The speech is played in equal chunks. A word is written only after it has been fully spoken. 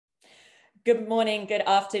Good morning, good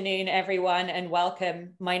afternoon, everyone, and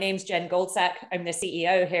welcome. My name's Jen Goldsack. I'm the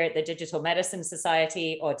CEO here at the Digital Medicine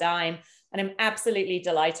Society, or DIME, and I'm absolutely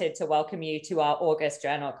delighted to welcome you to our August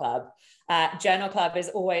Journal Club. Journal Club is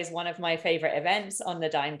always one of my favorite events on the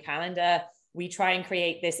DIME calendar. We try and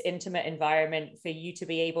create this intimate environment for you to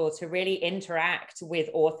be able to really interact with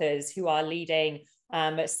authors who are leading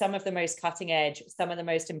some of the most cutting edge, some of the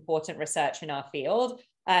most important research in our field.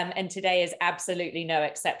 And today is absolutely no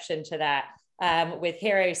exception to that. With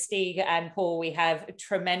Hiro, Stig, and Paul, we have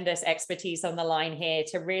tremendous expertise on the line here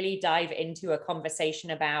to really dive into a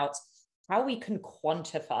conversation about how we can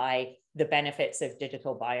quantify the benefits of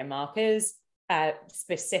digital biomarkers,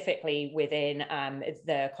 specifically within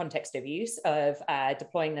the context of use of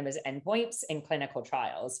deploying them as endpoints in clinical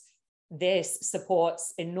trials. This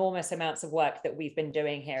supports enormous amounts of work that we've been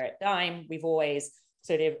doing here at DIME. We've always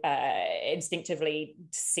sort of instinctively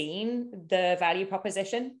seen the value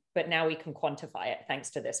proposition, but now we can quantify it thanks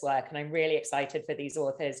to this work. And I'm really excited for these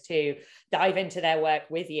authors to dive into their work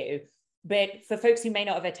with you. But for folks who may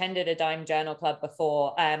not have attended a DIME Journal Club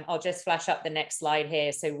before, I'll just flash up the next slide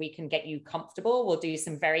here so we can get you comfortable. We'll do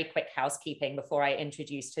some very quick housekeeping before I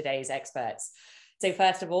introduce today's experts. So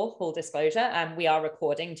first of all, full disclosure, we are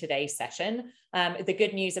recording today's session. The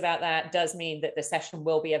good news about that does mean that the session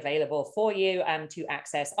will be available for you to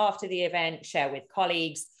access after the event, share with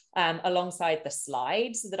colleagues, alongside the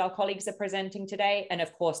slides that our colleagues are presenting today, and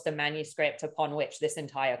of course, the manuscript upon which this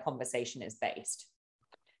entire conversation is based.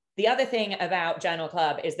 The other thing about Journal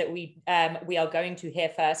Club is that we are going to hear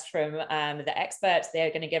first from the experts.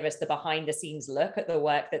 They're going to give us the behind the scenes look at the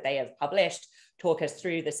work that they have published, talk us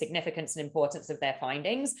through the significance and importance of their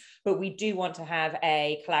findings, but we do want to have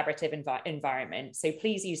a collaborative environment. So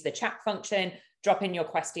please use the chat function, drop in your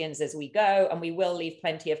questions as we go, and we will leave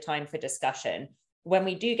plenty of time for discussion. When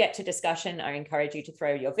we do get to discussion, I encourage you to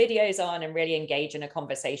throw your videos on and really engage in a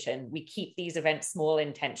conversation. We keep these events small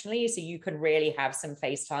intentionally, so you can really have some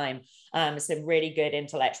face time, some really good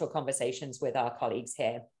intellectual conversations with our colleagues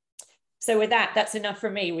here. So with that, that's enough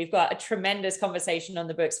from me. We've got a tremendous conversation on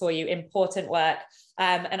the books for you, important work.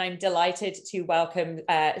 And I'm delighted to welcome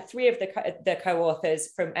three of the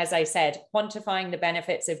co-authors from, as I said, Quantifying the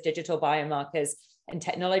Benefits of Digital Biomarkers and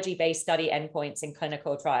Technology-Based Study Endpoints in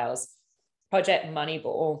Clinical Trials, Project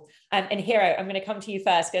Moneyball. And Hiro, I'm going to come to you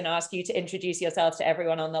first and ask you to introduce yourself to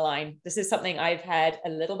everyone on the line. This is something I've had a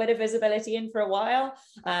little bit of visibility in for a while,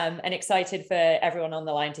 and excited for everyone on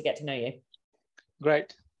the line to get to know you.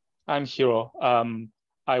 Great. I'm Hiro.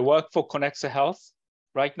 I work for Koneksa Health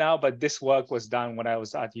right now, but this work was done when I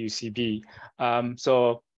was at UCB.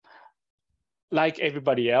 So like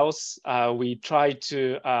everybody else, we try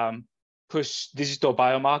to push digital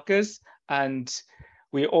biomarkers, and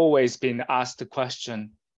we always been asked the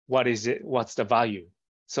question, what is it? What's the value?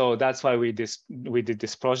 So that's why we did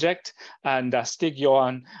this project. And Stig,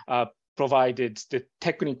 Johan provided the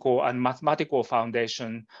technical and mathematical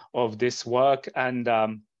foundation of this work. And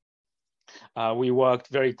we worked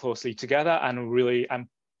very closely together, and really I'm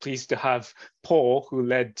pleased to have Paul, who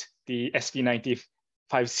led the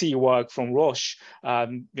SV95C work from Roche,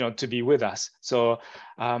 to be with us. So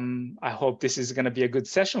I hope this is going to be a good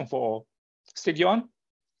session for all. Stig, Johan?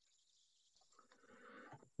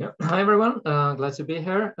 Yeah. Hi, everyone. Glad to be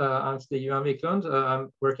here. I'm Stig Johan Wiklund.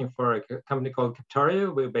 I'm working for a company called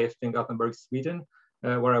Captario. We're based in Gothenburg, Sweden,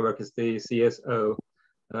 where I work as the CSO.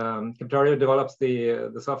 Captario develops the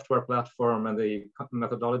software platform and the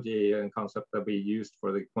methodology and concept that we used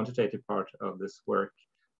for the quantitative part of this work.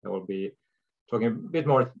 I will be talking a bit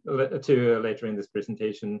more to later in this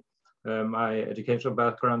presentation. My educational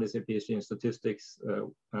background is a PhD in statistics,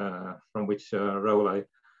 from which role I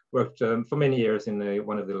worked for many years in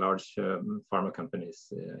one of the large pharma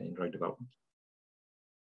companies in drug development.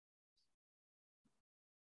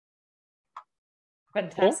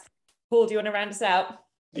 Fantastic. Paul, do you want to round us out?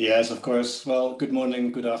 Yes, of course. Well, good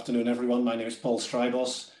morning, good afternoon, everyone. My name is Paul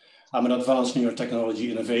Strybos. I'm an advanced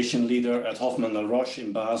neurotechnology innovation leader at Hoffmann La Roche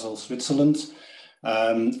in Basel, Switzerland.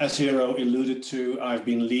 As Hiro alluded to, I've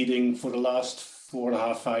been leading for the last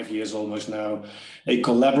 4.5, 5 years almost now, a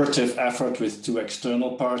collaborative effort with 2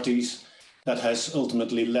 external parties that has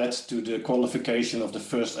ultimately led to the qualification of the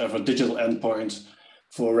first ever digital endpoint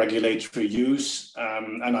for regulatory use.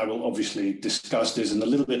 And I will obviously discuss this in a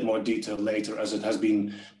little bit more detail later, as it has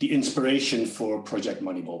been the inspiration for Project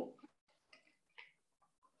Moneyball.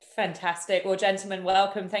 Fantastic. Well, gentlemen,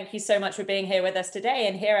 welcome. Thank you so much for being here with us today.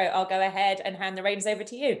 And Hiro, I'll go ahead and hand the reins over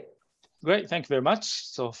to you. Great, thank you very much.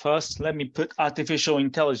 So first, let me put artificial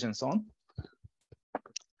intelligence on.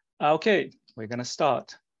 Okay, we're going to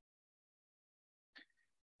start.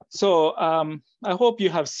 So I hope you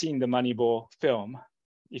have seen the Moneyball film.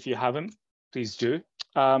 If you haven't, please do.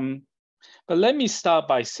 But let me start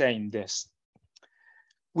by saying this.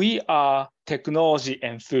 We are technology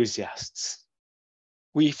enthusiasts.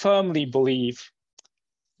 We firmly believe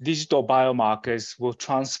digital biomarkers will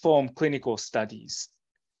transform clinical studies.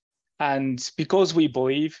 And because we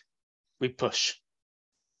believe, we push.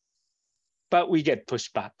 But we get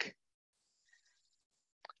pushed back.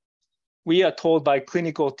 We are told by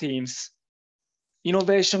clinical teams,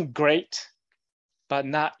 innovation great, but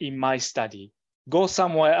not in my study. Go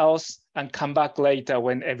somewhere else and come back later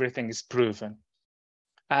when everything is proven.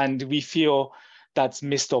 And we feel that's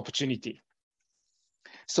missed opportunity.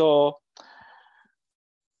 So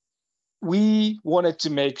we wanted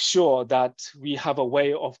to make sure that we have a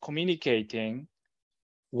way of communicating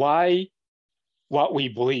why what we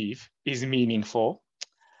believe is meaningful.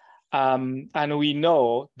 And we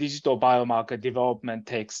know digital biomarker development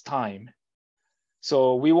takes time.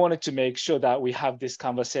 So we wanted to make sure that we have this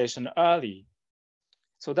conversation early.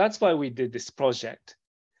 So that's why we did this project.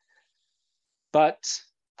 But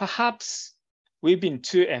perhaps we've been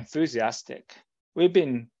too enthusiastic. We've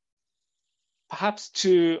been perhaps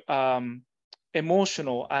too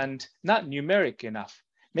emotional and not numeric enough.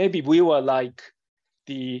 Maybe we were like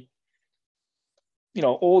the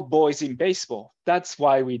old boys in baseball. That's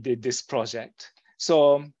why we did this project.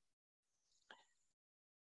 So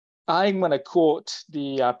I'm going to quote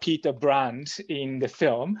the Peter Brand in the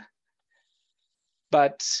film,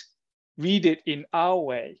 but read it in our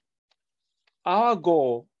way. Our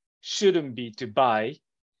goal shouldn't be to buy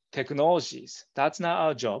technologies. That's not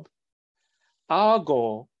our job. Our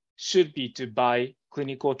goal should be to buy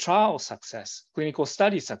clinical trial success, clinical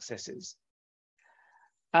study successes.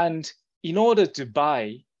 And in order to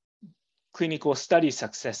buy clinical study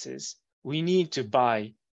successes, we need to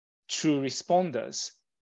buy true responders.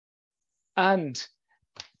 And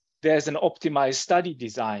there's an optimized study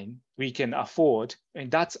design we can afford, and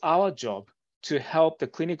that's our job to help the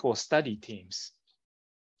clinical study teams.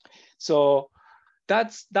 So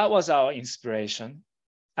that was our inspiration.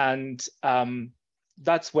 And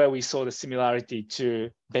that's where we saw the similarity to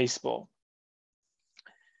baseball.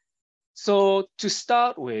 So to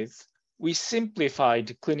start with, we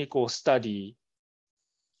simplified clinical study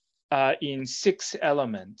in 6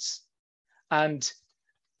 elements. And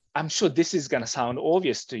I'm sure this is going to sound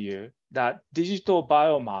obvious to you that digital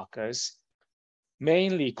biomarkers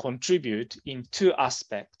mainly contribute in 2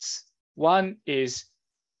 aspects. One is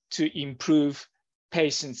to improve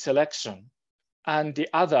patient selection, and the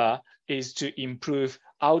other is to improve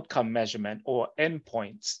outcome measurement or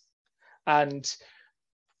endpoints. And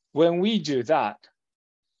when we do that,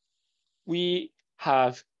 we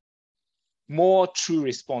have more true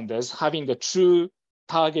responders having the true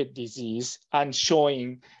target disease and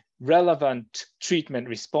showing relevant treatment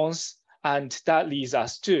response. And that leads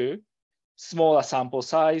us to smaller sample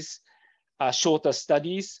size, shorter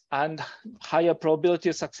studies, and higher probability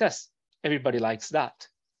of success. Everybody likes that.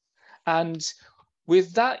 And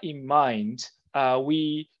with that in mind,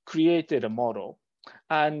 we created a model.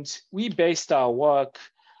 And we based our work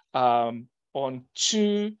on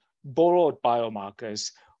 2 borrowed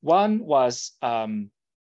biomarkers. One was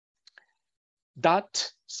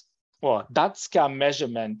DAT scan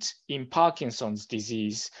measurement in Parkinson's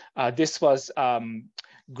disease. This was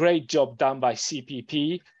great job done by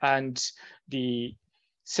CPP, and the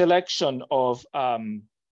selection of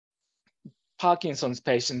Parkinson's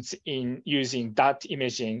patients in using DAT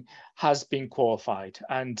imaging has been qualified.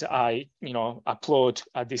 And I applaud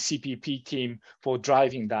the CPP team for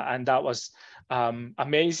driving that. And that was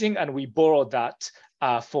amazing. And we borrowed that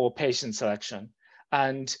for patient selection.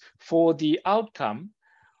 And for the outcome,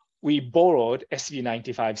 we borrowed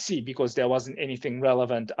SV95C because there wasn't anything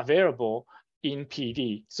relevant available in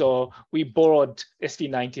PD. So we borrowed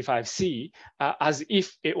SV95C as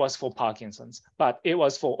if it was for Parkinson's, but it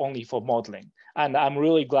was only for modeling. And I'm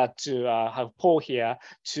really glad to have Paul here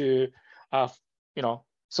to,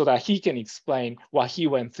 so that he can explain what he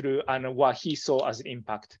went through and what he saw as an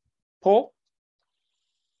impact. Paul?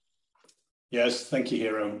 Yes, thank you,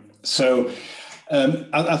 Hiro. So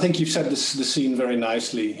I think you've set the scene very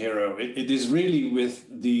nicely, Hiro. It is really with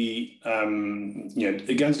the,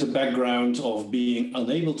 against the background of being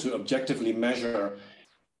unable to objectively measure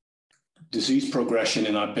disease progression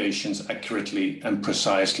in our patients accurately and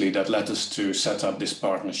precisely that led us to set up this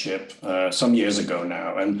partnership some years ago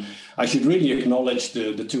now. And I should really acknowledge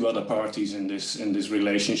the 2 other parties in this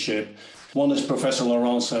relationship. One is Professor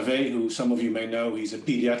Laurent Servet, who some of you may know. He's a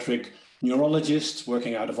pediatric neurologist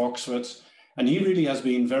working out of Oxford. And he really has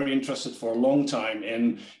been very interested for a long time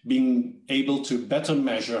in being able to better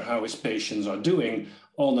measure how his patients are doing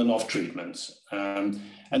on and off treatments.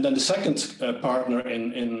 And then the second partner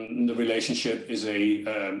in the relationship is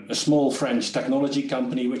a small French technology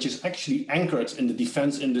company, which is actually anchored in the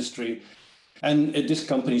defense industry. And this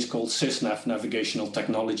company is called Sysnav Navigational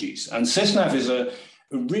Technologies. And Sysnav is a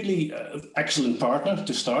really excellent partner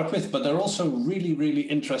to start with, but they're also really, really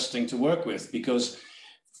interesting to work with because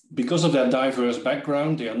of their diverse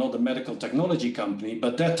background. They are not a medical technology company,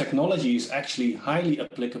 but their technology is actually highly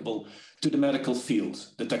applicable to the medical field.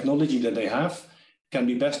 The technology that they have can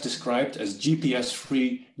be best described as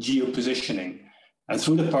GPS-free geopositioning. And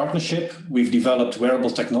through the partnership, we've developed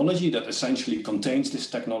wearable technology that essentially contains this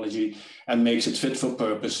technology and makes it fit for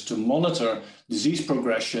purpose to monitor disease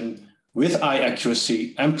progression with high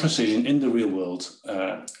accuracy and precision in the real world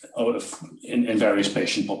in various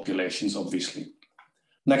patient populations, obviously.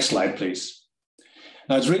 Next slide, please.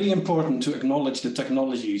 Now, it's really important to acknowledge the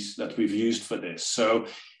technologies that we've used for this. So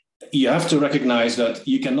you have to recognize that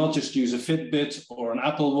you cannot just use a Fitbit or an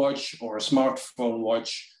Apple Watch or a smartphone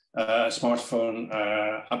watch,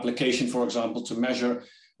 application, for example, to measure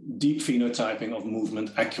deep phenotyping of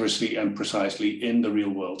movement accurately and precisely in the real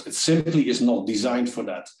world. It simply is not designed for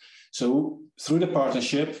that. So through the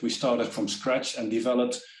partnership, we started from scratch and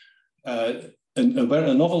developed a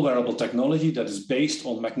novel wearable technology that is based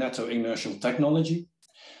on magneto-inertial technology.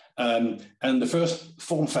 And the first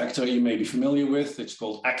form factor you may be familiar with, it's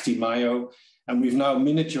called ActiMyo. And we've now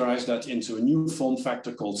miniaturized that into a new form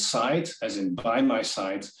factor called Side, as in by my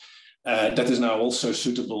side, that is now also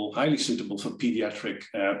suitable, highly suitable for pediatric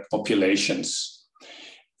populations.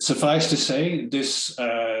 Suffice to say, this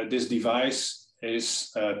device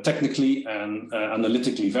is technically and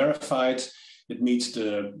analytically verified. It meets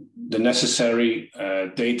the necessary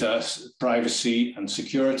data privacy and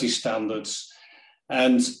security standards.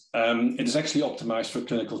 And it is actually optimized for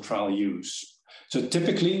clinical trial use. So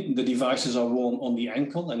typically the devices are worn on the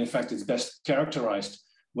ankle, and in fact, it's best characterized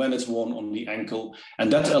when it's worn on the ankle.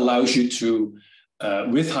 And that allows you to,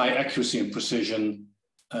 with high accuracy and precision,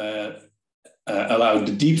 allow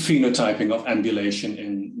the deep phenotyping of ambulation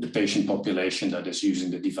in the patient population that is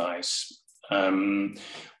using the device.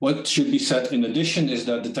 What should be said in addition is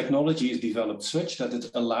that the technology is developed such that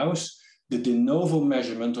it allows the de novo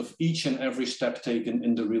measurement of each and every step taken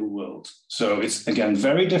in the real world. So it's, again,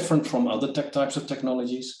 very different from other types of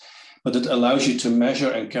technologies, but it allows you to measure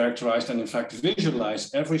and characterize and in fact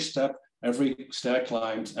visualize every step, every stair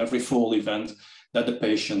climbed, every fall event that the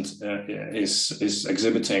patient is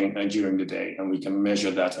exhibiting during the day. And we can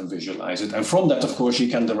measure that and visualize it. And from that, of course, you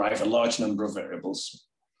can derive a large number of variables.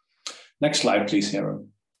 Next slide, please, Hiro.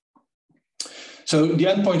 So the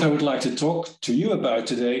endpoint I would like to talk to you about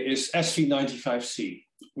today is SV95C,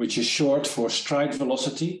 which is short for stride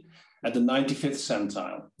velocity at the 95th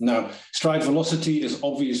centile. Now, stride velocity is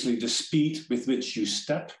obviously the speed with which you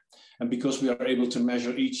step. And because we are able to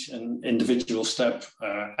measure each individual step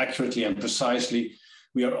accurately and precisely,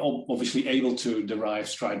 we are obviously able to derive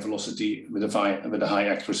stride velocity with a high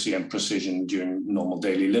accuracy and precision during normal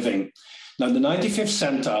daily living. Now, the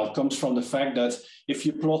 95th centile comes from the fact that if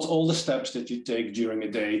you plot all the steps that you take during a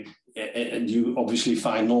day, you obviously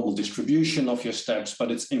find normal distribution of your steps, but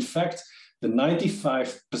it's in fact the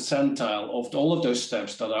 95th percentile of all of those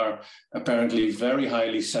steps that are apparently very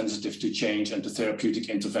highly sensitive to change and to therapeutic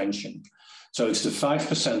intervention. So it's the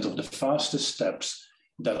 5% of the fastest steps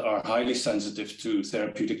that are highly sensitive to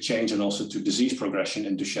therapeutic change and also to disease progression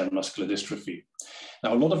in Duchenne muscular dystrophy.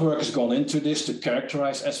 Now, a lot of work has gone into this to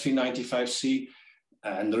characterize SV95C,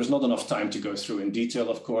 and there is not enough time to go through in detail,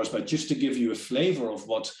 of course, but just to give you a flavor of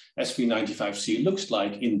what SV95C looks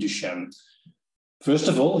like in Duchenne. First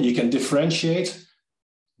of all, you can differentiate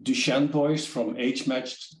Duchenne boys from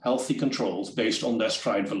age-matched healthy controls based on their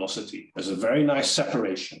stride velocity. There's a very nice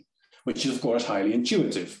separation, which is, of course, highly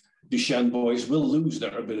intuitive. Duchenne boys will lose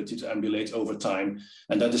their ability to ambulate over time,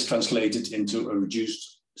 and that is translated into a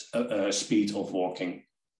reduced speed of walking.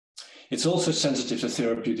 It's also sensitive to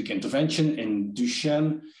therapeutic intervention. In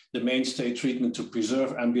Duchenne, the mainstay treatment to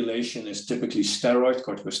preserve ambulation is typically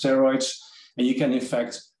corticosteroids, and you can in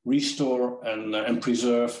fact restore and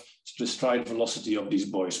preserve the stride velocity of these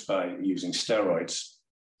boys by using steroids.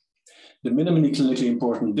 The minimally clinically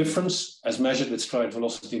important difference as measured with stride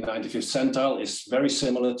velocity 95th centile is very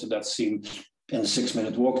similar to that seen in the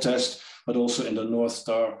 6-minute walk test, but also in the North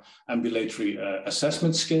Star ambulatory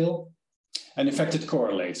assessment scale. And in fact, it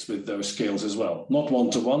correlates with those scales as well. Not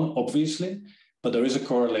one-to-one, obviously, but there is a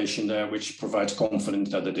correlation there which provides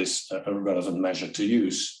confidence that it is a relevant measure to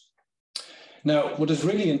use. Now, what is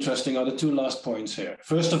really interesting are the two last points here.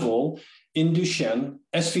 First of all, in Duchenne,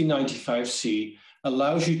 SV95C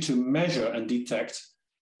allows you to measure and detect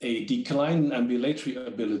a decline in ambulatory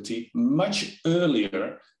ability much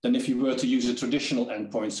earlier than if you were to use a traditional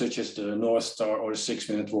endpoint such as the North Star or the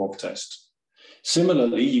 6-minute walk test.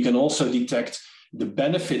 Similarly, you can also detect the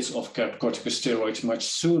benefits of corticosteroids much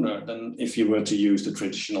sooner than if you were to use the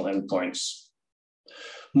traditional endpoints.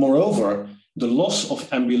 Moreover, the loss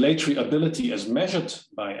of ambulatory ability as measured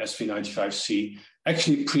by SV95C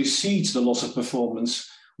actually precedes the loss of performance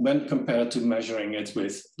when compared to measuring it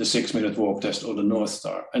with the 6-minute walk test or the North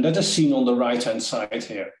Star. And that is seen on the right-hand side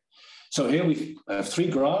here. So here we have three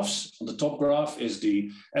graphs. On the top graph is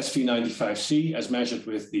the SV95C as measured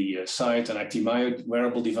with the side and actimyo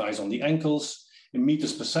wearable device on the ankles in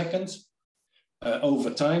meters per second over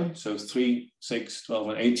time, so 3, 6, 12,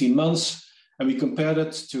 and 18 months. And we compared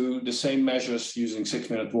it to the same measures using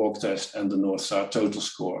 6-minute walk test and the North Star total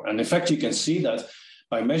score. And in fact, you can see that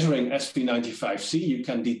by measuring SV95C, you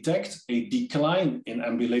can detect a decline in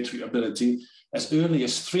ambulatory ability as early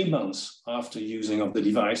as 3 months after using of the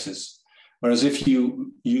devices. Whereas if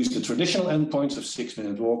you use the traditional endpoints of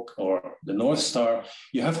 6-minute walk or the North Star,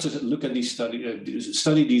 you have to look at these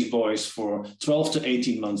study these boys for 12 to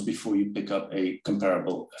 18 months before you pick up a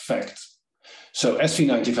comparable effect. So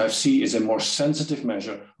SV95C is a more sensitive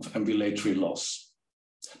measure of ambulatory loss.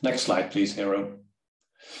 Next slide, please, Hiro.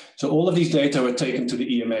 So all of these data were taken to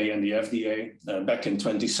the EMA and the FDA back in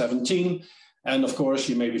 2017. And of course,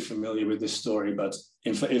 you may be familiar with this story, but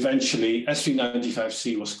eventually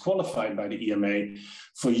SV95C was qualified by the EMA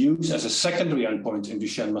for use as a secondary endpoint in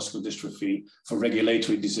Duchenne muscular dystrophy for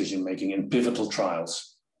regulatory decision-making in pivotal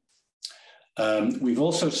trials. We've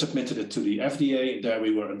also submitted it to the FDA. There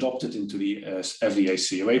we were adopted into the FDA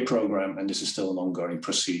COA program, and this is still an ongoing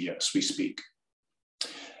procedure as we speak.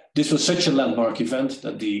 This was such a landmark event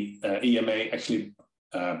that the EMA actually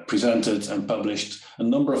presented and published a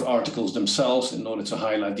number of articles themselves in order to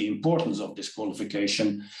highlight the importance of this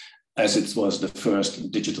qualification, as it was the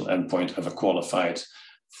first digital endpoint ever qualified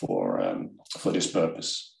for this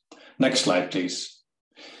purpose. Next slide, please.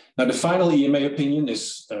 Now, the final EMA opinion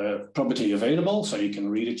is publicly available, so you can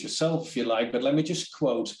read it yourself if you like, but let me just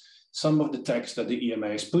quote some of the text that the EMA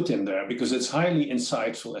has put in there, because it's highly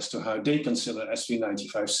insightful as to how they consider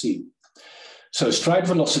SV95C. So stride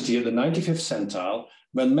velocity at the 95th centile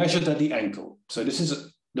when measured at the ankle. So this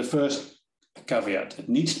is the first caveat. It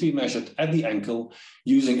needs to be measured at the ankle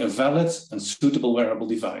using a valid and suitable wearable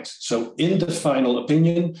device. So in the final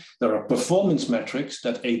opinion, there are performance metrics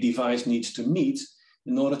that a device needs to meet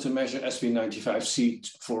in order to measure SV95C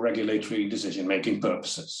for regulatory decision-making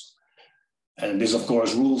purposes. And this, of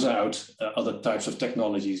course, rules out other types of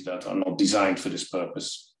technologies that are not designed for this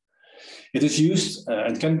purpose. It is used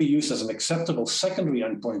and can be used as an acceptable secondary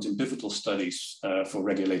endpoint in pivotal studies for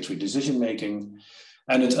regulatory decision-making,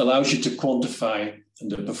 and it allows you to quantify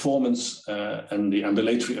the performance and the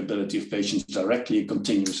ambulatory ability of patients directly and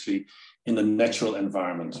continuously in the natural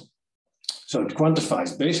environment. So it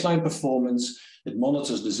quantifies baseline performance, it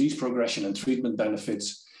monitors disease progression and treatment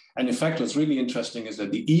benefits. And in fact, what's really interesting is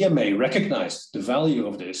that the EMA recognized the value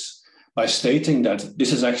of this by stating that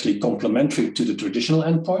this is actually complementary to the traditional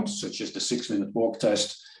endpoints, such as the 6-minute walk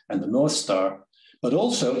test and the North Star, but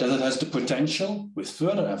also that it has the potential, with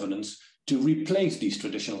further evidence, to replace these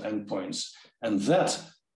traditional endpoints. And that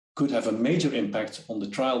could have a major impact on the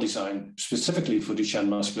trial design, specifically for Duchenne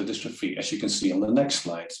muscular dystrophy, as you can see on the next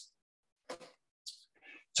slide.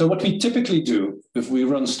 So what we typically do if we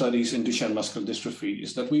run studies in Duchenne muscular dystrophy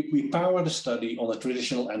is that we power the study on a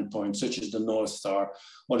traditional endpoint, such as the North Star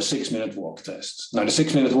or the 6-minute walk test. Now, the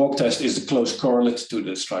 6-minute walk test is a close correlate to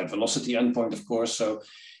the stride velocity endpoint, of course. So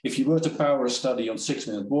if you were to power a study on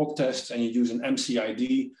 6-minute walk test and you use an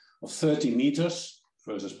MCID of 30 meters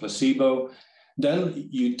versus placebo, then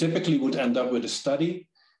you typically would end up with a study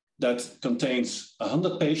that contains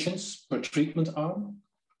 100 patients per treatment arm.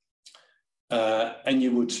 And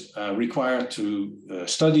you would require to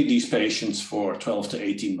study these patients for 12 to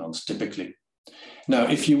 18 months, typically. Now,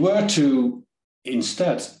 if you were to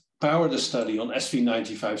instead power the study on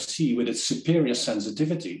SV95C with its superior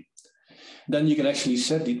sensitivity, then you can actually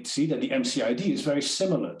see that the MCID is very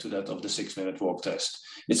similar to that of the 6-minute walk test.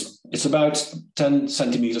 It's about 10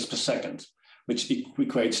 centimeters per second, which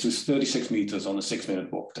equates to 36 meters on the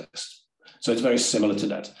 6-minute walk test. So it's very similar to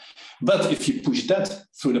that. But if you push that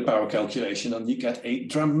through the power calculation, then you get a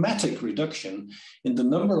dramatic reduction in the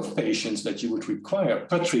number of patients that you would require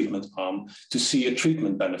per treatment arm to see a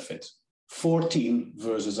treatment benefit, 14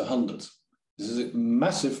 versus 100. This is a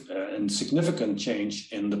massive and significant change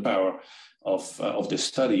in the power of this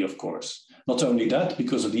study, of course. Not only that,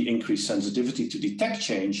 because of the increased sensitivity to detect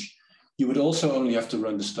change, you would also only have to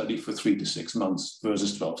run the study for 3 to 6 months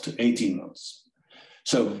versus 12 to 18 months.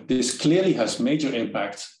 So this clearly has major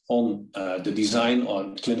impact on the design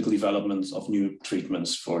or clinical development of new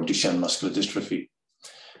treatments for Duchenne muscular dystrophy.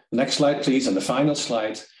 Next slide, please, and the final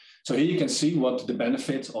slide. So here you can see what the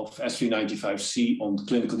benefit of SV95C on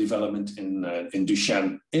clinical development in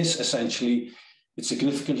Duchenne is. Essentially, it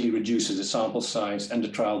significantly reduces the sample size and the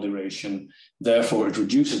trial duration. Therefore, it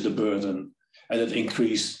reduces the burden and it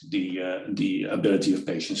increases the ability of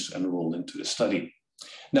patients to enroll into the study.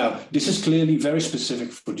 Now, this is clearly very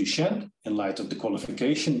specific for Duchenne in light of the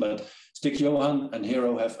qualification, but Stig, Johan, and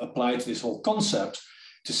Hiro have applied this whole concept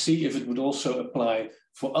to see if it would also apply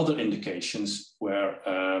for other indications where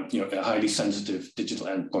a highly sensitive digital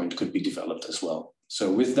endpoint could be developed as well.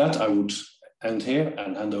 So with that, I would end here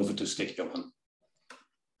and hand over to Stig, Johan.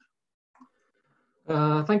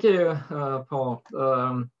 Thank you, Paul.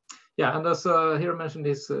 Yeah, and as Hiro mentioned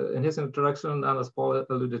this in his introduction, and as Paul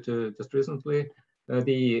alluded to just recently,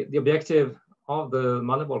 the objective of the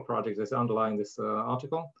Moneyball project that's underlying this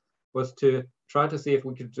article was to try to see if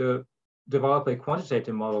we could develop a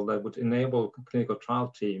quantitative model that would enable clinical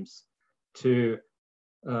trial teams to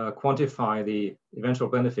quantify the eventual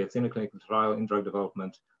benefits in a clinical trial in drug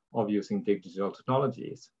development of using digital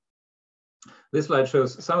technologies. This slide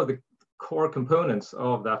shows some of the core components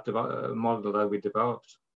of that model that we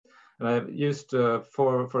developed. And I've used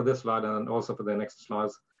for this slide and also for the next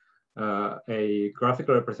slides a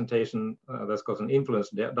graphical representation that's got an influence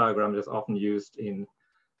diagram that's often used in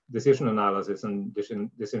decision analysis and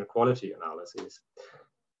decision quality analysis.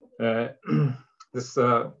 This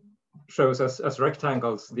shows as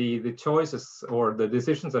rectangles the choices or the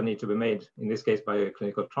decisions that need to be made, in this case by a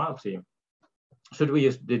clinical trial team. Should we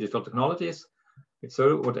use digital technologies? If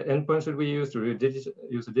so, what endpoint should we use? Do we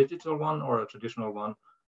use a digital one or a traditional one?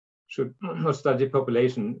 What study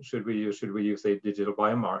population should we use? Should we use a digital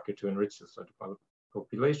biomarker to enrich the study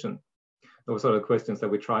population? Those are the questions that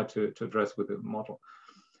we try to address with the model.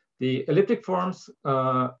 The elliptic forms,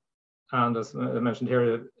 and as I mentioned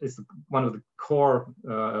here, is one of the core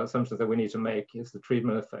assumptions that we need to make is the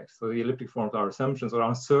treatment effects. So the elliptic forms are assumptions or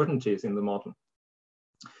uncertainties in the model.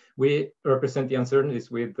 We represent the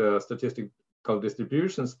uncertainties with statistical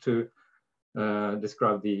distributions to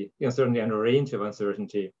describe the uncertainty and a range of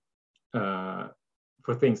uncertainty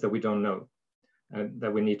for things that we don't know and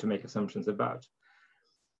that we need to make assumptions about.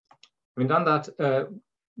 Having done that,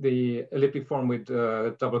 the elliptic form with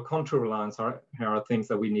double contour lines are things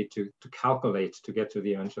that we need to calculate to get to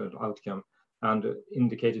the eventual outcome. And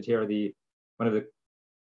indicated here, one of the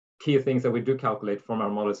key things that we do calculate from our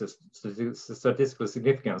models is statistical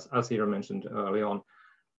significance, as Hiro mentioned early on,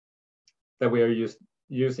 that we are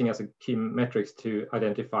using as a key metrics to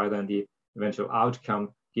identify then the eventual outcome,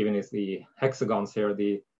 given is the hexagons here,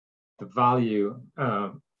 the value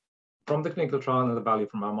from the clinical trial and the value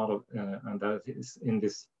from our model, and that is in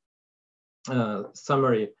this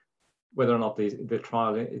summary, whether or not the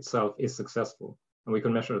trial itself is successful. And we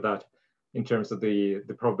can measure that in terms of the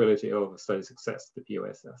probability of study success, the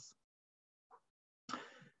POSS.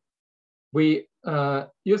 We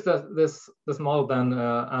use this model then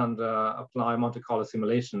and apply Monte Carlo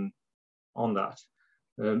simulation on that,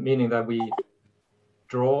 meaning that we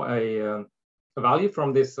draw a value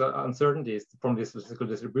from these uncertainties, from these statistical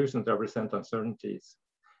distributions that represent uncertainties.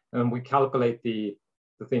 And we calculate the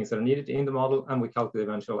things that are needed in the model, and we calculate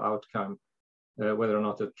the eventual outcome, whether or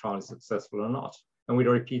not the trial is successful or not. And we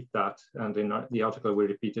repeat that, and in the article we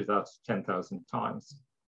repeated that 10,000 times.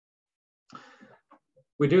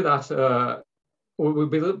 We do that, we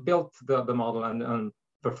built the model and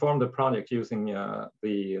performed the project using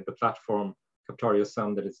the platform Captario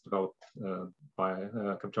Sum that is developed by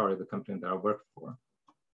Captario, the company that I work for.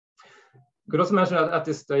 I could also mention at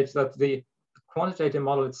this stage that the quantitative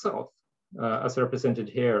model itself, as represented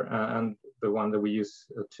here, and the one that we use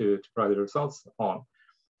to provide the results on,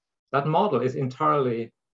 that model is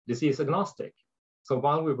entirely disease agnostic. So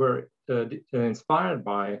while we were inspired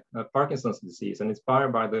by Parkinson's disease and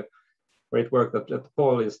inspired by the great work that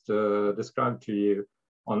Paul is described to you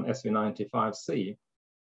on SV95C,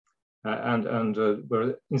 and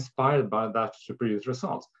we're inspired by that to produce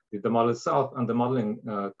results. The model itself and the modeling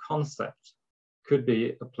concept could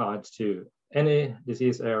be applied to any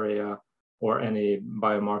disease area or any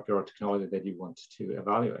biomarker or technology that you want to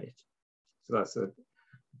evaluate. So that's a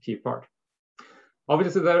key part.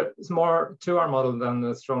 Obviously, there's more to our model than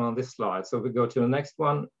is shown on this slide. So we go to the next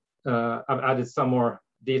one. I've added some more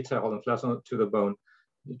detail and flesh to the bone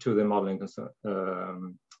to the modeling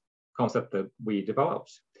concept that we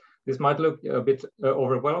developed. This might look a bit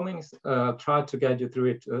overwhelming. Try to guide you through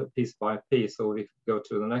it piece by piece. So we go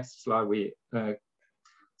to the next slide. We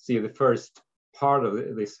see the first part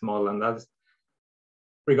of this model, and that's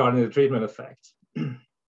regarding the treatment effect.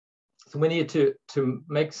 So we need to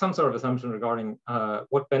make some sort of assumption regarding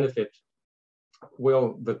what benefit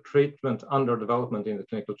will the treatment under development in the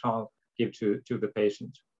clinical trial give to the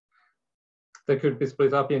patient. That could be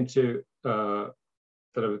split up into sort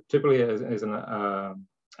of typically as an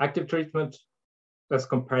active treatment as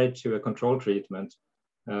compared to a control treatment,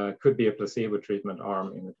 could be a placebo treatment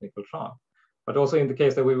arm in the clinical trial. But also in the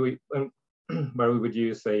case that where we would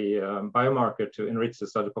use a biomarker to enrich the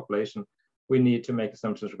study population, we need to make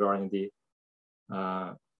assumptions regarding the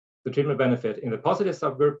treatment benefit in the positive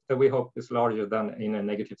subgroup that we hope is larger than in a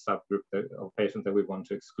negative subgroup of patients that we want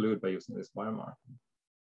to exclude by using this biomarker.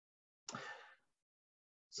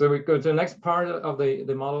 So we go to the next part of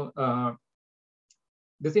the model.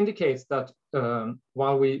 This indicates that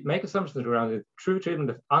while we make assumptions around the true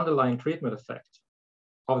underlying treatment effect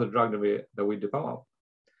of the drug that we develop,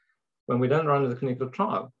 when we then run the clinical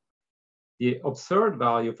trial, the observed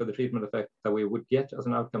value for the treatment effect that we would get as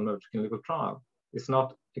an outcome of the clinical trial is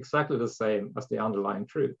not exactly the same as the underlying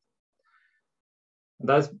truth.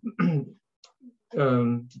 That's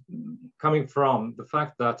coming from the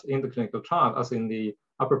fact that in the clinical trial, as in the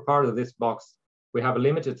upper part of this box, we have a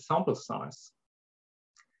limited sample size.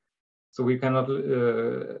 So we cannot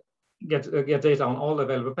get data on all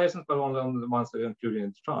available patients, but only on the ones that are included in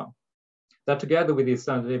the trial. That together with the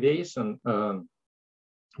standard deviation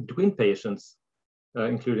between patients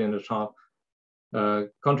included in the trial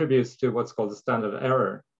contributes to what's called the standard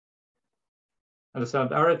error. And the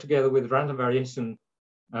standard error together with random variation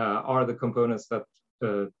are the components that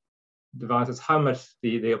devises how much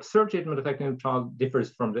the observed treatment effect in the trial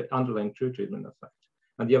differs from the underlying true treatment effect.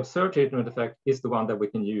 And the observed treatment effect is the one that we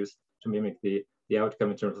can use to mimic the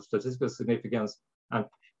outcome in terms of statistical significance and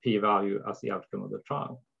p-value as the outcome of the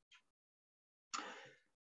trial.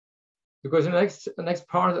 Because the next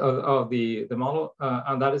part of the model,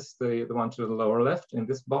 and that is the one to the lower left in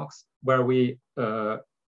this box, where we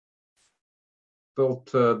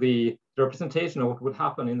built the representation of what would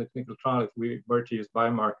happen in the clinical trial if we were to use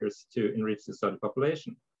biomarkers to enrich the study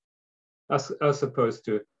population, as opposed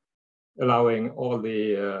to allowing all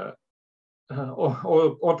the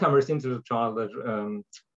all comers into the trial that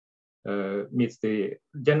meets the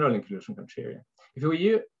general inclusion criteria. If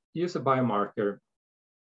we use a biomarker,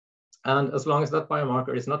 and as long as that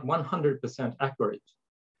biomarker is not 100% accurate,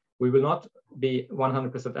 we will not be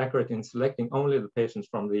 100% accurate in selecting only the patients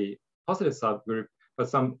from the positive subgroup, but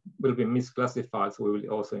some will be misclassified, so we will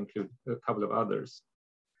also include a couple of others.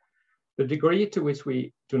 The degree to which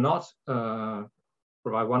we do not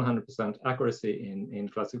provide 100% accuracy in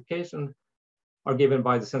classification are given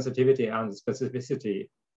by the sensitivity and the specificity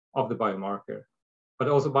of the biomarker, but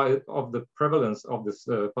also of the prevalence of this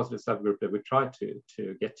positive subgroup that we try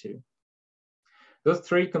to get to. Those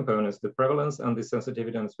three components, the prevalence and the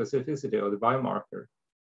sensitivity and specificity of the biomarker,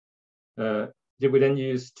 did we then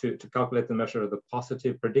use to calculate the measure of the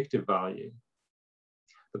positive predictive value.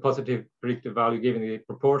 The positive predictive value given the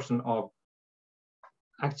proportion of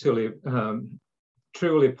actually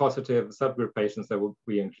truly positive subgroup patients that will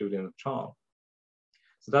be included in the trial.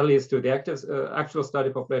 So that leads to the actual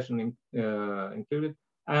study population included,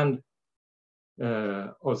 and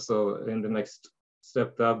also in the next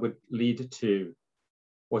step that would lead to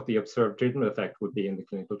what the observed treatment effect would be in the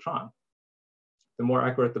clinical trial. The more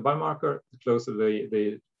accurate the biomarker, the closer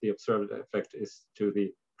the observed effect is to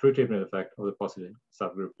the true treatment effect of the positive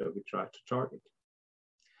subgroup that we try to target.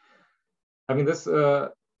 Having this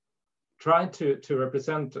tried to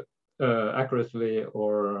represent accurately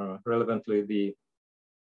or relevantly the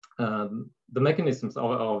mechanisms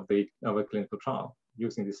of a clinical trial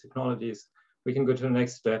using these technologies, we can go to the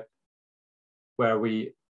next step where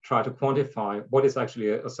we try to quantify what is actually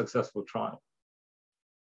a successful trial.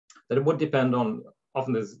 That it would depend on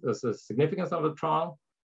often the significance of the trial,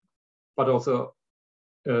 but also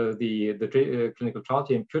the clinical trial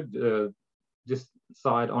team could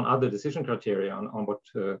decide on other decision criteria on what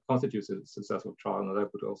constitutes a successful trial, and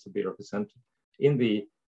that would also be represented in the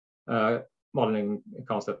modeling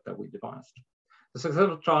concept that we devised. The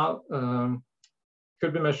successful trial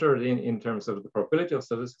could be measured in terms of the probability of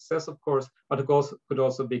success, of course, but it could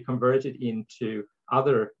also be converted into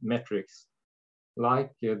other metrics,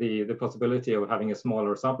 like the possibility of having a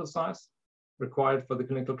smaller sample size required for the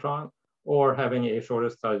clinical trial, or having a shorter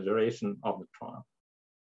study duration of the trial.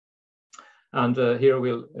 And here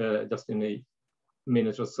we'll, just in a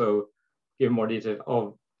minute or so, give more detail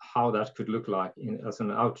of how that could look like as an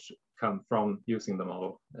outcome come from using the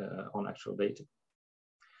model on actual data.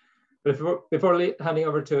 But before handing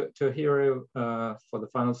over to Hiro for the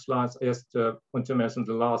final slides, I just want to mention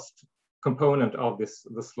the last component of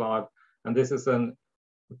the slide, and this is a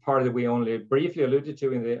part that we only briefly alluded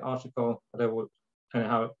to in the article, but I would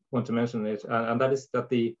anyhow want to mention it, and that is that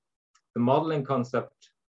the modeling concept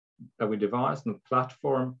that we devised and the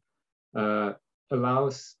platform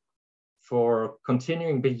allows for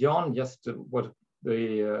continuing beyond just what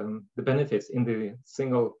the benefits in the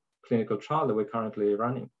single clinical trial that we're currently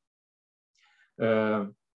running.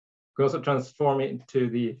 We also transform it into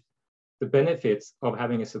the benefits of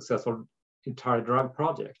having a successful entire drug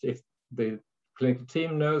project. If the clinical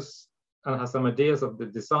team knows and has some ideas of the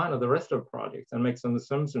design of the rest of the project and makes some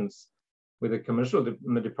assumptions with the commercial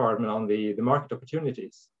department on the market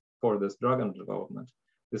opportunities for this drug under development,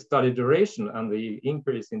 the study duration and the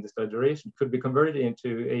increase in the study duration could be converted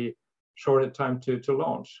into a shorter time to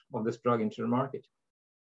launch of this drug into the market,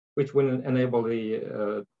 which will enable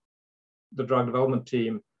the drug development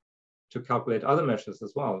team to calculate other measures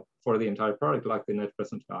as well for the entire product, like the net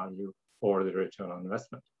present value or the return on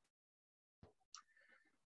investment.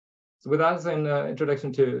 So with that as an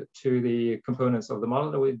introduction to the components of the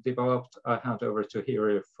model that we developed, I hand over to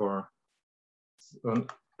Hiro for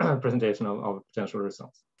a presentation of potential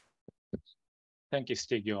results. Thank you,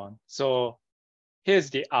 Stig, Johan. So here's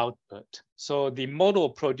the output. So the model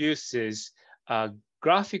produces a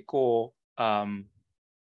graphical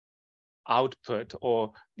output,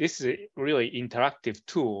 or this is a really interactive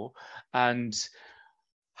tool, and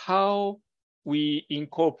how we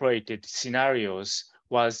incorporated scenarios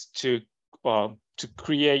was to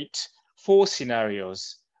create 4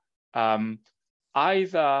 scenarios,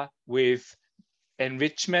 either with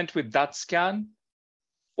enrichment with DAT-scan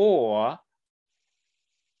or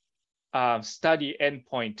study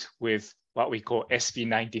endpoint with what we call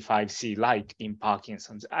SV95C like in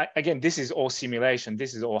Parkinson's. Again, this is all simulation,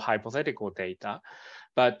 this is all hypothetical data,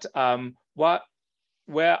 but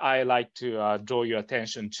where I like to draw your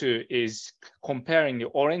attention to is comparing the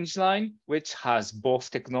orange line, which has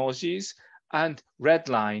both technologies, and red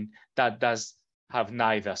line that does have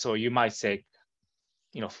neither. So you might say,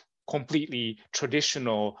 completely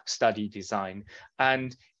traditional study design.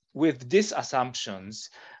 And with these assumptions,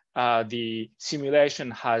 the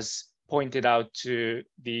simulation has pointed out to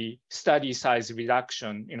the study size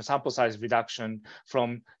reduction, sample size reduction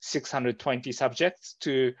from 620 subjects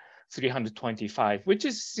to 325, which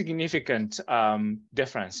is significant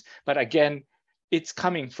difference. But again, it's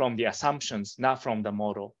coming from the assumptions, not from the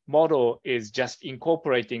model. Model is just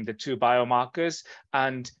incorporating the 2 biomarkers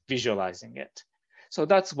and visualizing it. So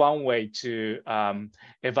that's one way to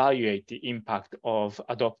evaluate the impact of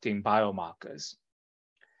adopting biomarkers.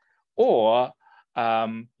 Or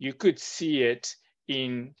you could see it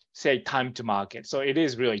in, say, time to market. So it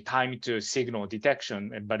is really time to signal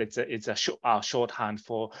detection, but it's a shorthand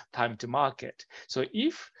for time to market. So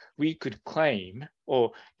if we could claim,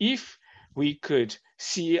 or if we could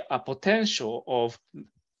see a potential of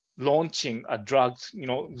launching a drug,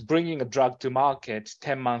 bringing a drug to market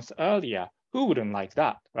 10 months earlier, who wouldn't like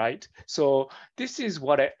that, right? So this is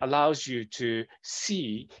what it allows you to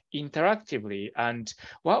see interactively. And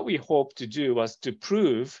what we hope to do was to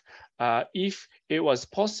prove if it was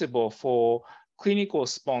possible for clinical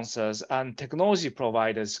sponsors and technology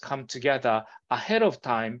providers come together ahead of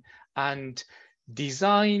time and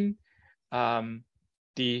design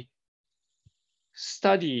the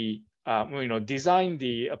study, design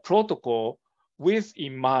the protocol with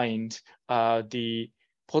in mind the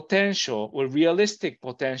potential or realistic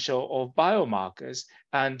potential of biomarkers,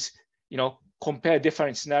 and compare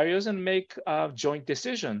different scenarios and make a joint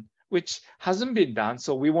decision, which hasn't been done.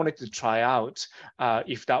 So we wanted to try out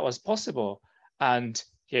if that was possible. And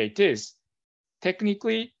here it is.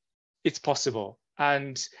 Technically, it's possible.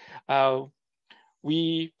 And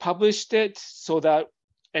we published it so that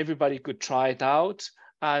everybody could try it out.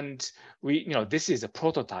 And this is a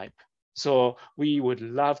prototype. So we would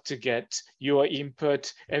love to get your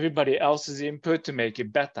input, everybody else's input to make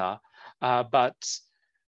it better. But,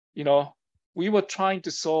 we were trying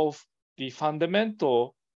to solve the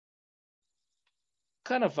fundamental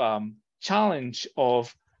kind of challenge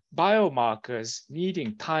of biomarkers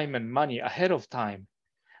needing time and money ahead of time.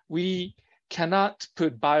 We cannot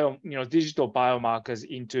put digital biomarkers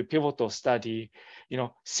into pivotal study,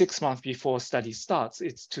 6 months before study starts.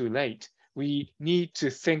 It's too late. We need to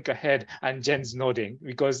think ahead, and Jen's nodding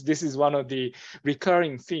because this is one of the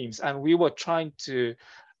recurring themes, and we were trying to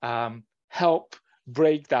help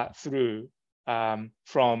break that through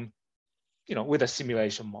from, with a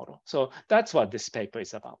simulation model. So that's what this paper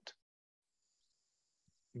is about.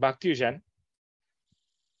 Back to you, Jen.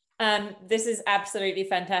 This is absolutely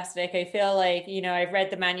fantastic. I feel like, I've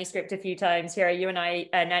read the manuscript a few times here. You and I,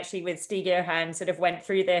 and actually with Stig Johan, sort of went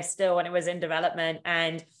through this still when it was in development,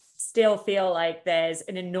 and still feel like there's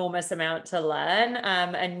an enormous amount to learn,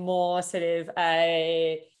 and more sort of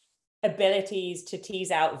abilities to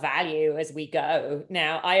tease out value as we go.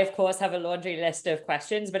 Now, I, of course, have a laundry list of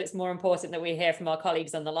questions, but it's more important that we hear from our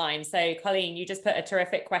colleagues on the line. So, Colleen, you just put a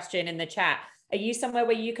terrific question in the chat. Are you somewhere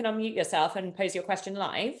where you can unmute yourself and pose your question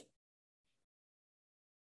live?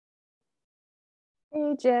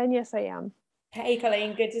 Hey, Jen. Yes, I am. Hey,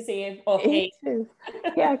 Colleen. Good to see you. Oh, hey. Too.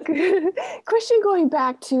 Yeah. Good. Question going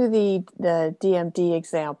back to the DMD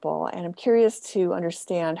example, and I'm curious to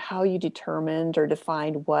understand how you determined or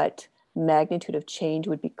defined what magnitude of change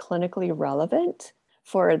would be clinically relevant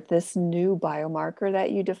for this new biomarker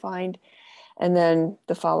that you defined. And then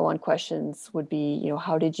the follow-on questions would be,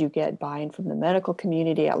 how did you get buy-in from the medical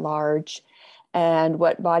community at large? And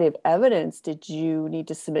what body of evidence did you need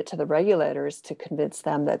to submit to the regulators to convince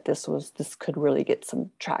them that this could really get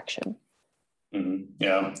some traction? Mm-hmm.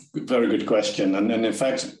 Yeah, very good question. And in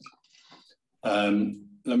fact,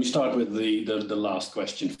 let me start with the last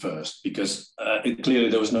question first, because clearly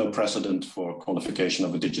there was no precedent for qualification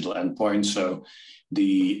of a digital endpoint. So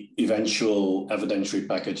the eventual evidentiary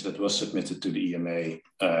package that was submitted to the EMA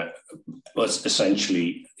was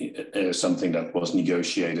essentially something that was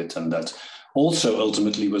negotiated, and that also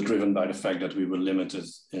ultimately was driven by the fact that we were limited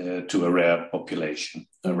to a rare population,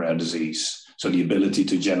 a rare disease. So the ability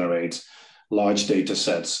to generate large data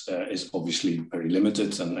sets is obviously very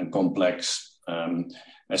limited and complex.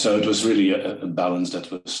 So it was really a balance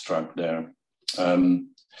that was struck there.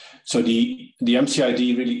 So the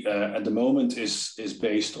MCID really at the moment is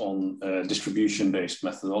based on distribution-based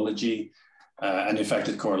methodology. And in fact,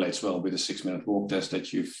 it correlates well with the 6-minute walk test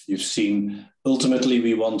that you've seen. Ultimately,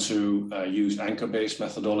 we want to use anchor-based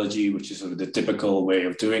methodology, which is the typical way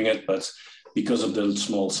of doing it. But because of the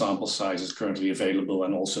small sample sizes currently available,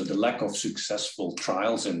 and also the lack of successful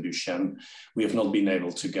trials in Duchenne, we have not been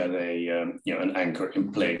able to get an anchor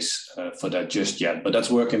in place for that just yet. But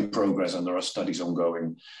that's work in progress, and there are studies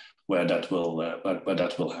ongoing where that will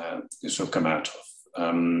come out of.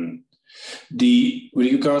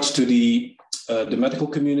 With regards to the medical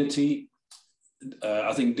community,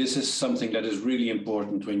 I think this is something that is really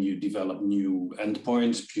important when you develop new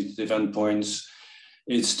endpoints, putative endpoints.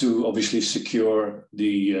 It's to obviously secure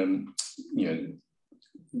the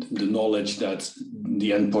knowledge that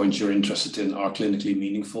the endpoints you're interested in are clinically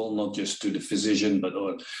meaningful, not just to the physician,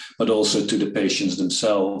 but also to the patients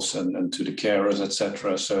themselves and to the carers,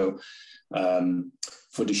 etc. So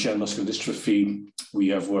for Duchenne muscular dystrophy, we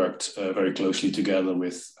have worked very closely together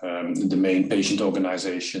with the main patient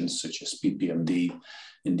organizations, such as PPMD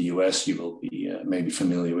in the US. You will be maybe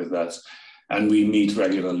familiar with that. And we meet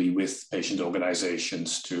regularly with patient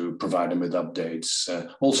organizations to provide them with updates,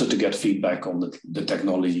 also to get feedback on the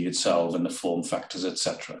technology itself and the form factors,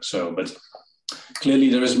 etc. So, but clearly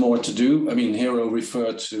there is more to do. I mean, Hiro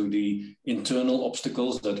referred to the internal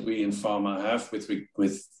obstacles that we in pharma have with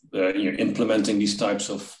implementing these types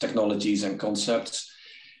of technologies and concepts.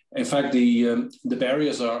 In fact, the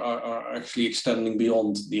barriers are actually extending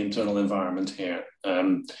beyond the internal environment here.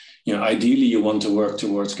 Ideally, you want to work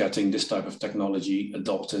towards getting this type of technology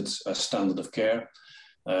adopted as standard of care,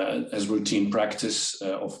 as routine practice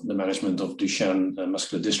of the management of Duchenne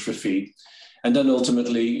muscular dystrophy. And then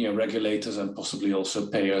ultimately, regulators and possibly also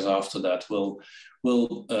payers after that will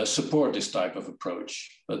support this type of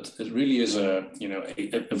approach. But it really is a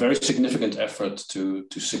very significant effort to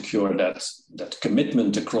secure that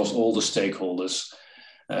commitment across all the stakeholders,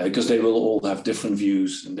 because they will all have different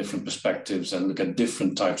views and different perspectives and look at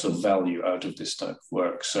different types of value out of this type of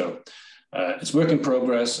work. So it's work in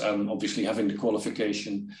progress, and obviously having the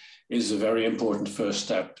qualification is a very important first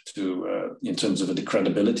step to in terms of the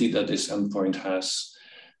credibility that this endpoint has.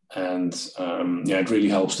 And it really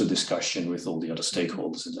helps the discussion with all the other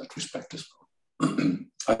stakeholders in that respect as well.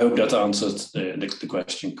 I hope that answered the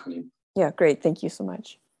question, Colleen. Yeah, great. Thank you so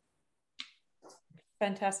much.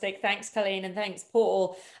 Fantastic. Thanks, Colleen, and thanks,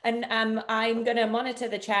 Paul. And I'm going to monitor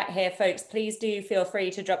the chat here, folks. Please do feel free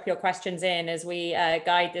to drop your questions in as we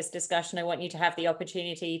guide this discussion. I want you to have the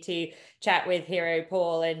opportunity to chat with Hiro,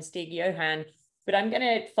 Paul, and Stig Johan. But I'm going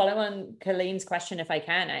to follow on Colleen's question if I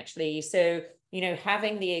can, actually. So,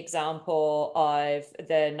 having the example of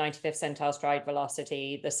the 95th centile stride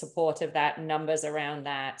velocity, the support of that, numbers around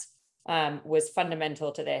that, was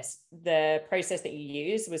fundamental to this. The process that you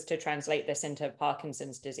used was to translate this into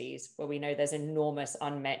Parkinson's disease, where we know there's enormous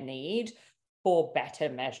unmet need. for better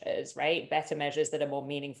measures, right? Better measures that are more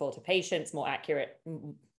meaningful to patients, more accurate.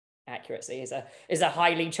 Accuracy is a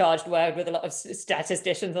highly charged word with a lot of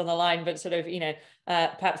statisticians on the line, but sort of,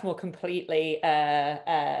 perhaps more completely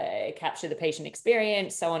capture the patient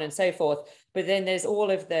experience, so on and so forth. But then there's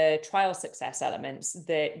all of the trial success elements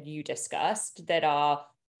that you discussed that are,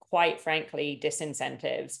 quite frankly,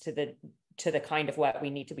 disincentives to the kind of work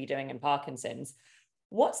we need to be doing in Parkinson's.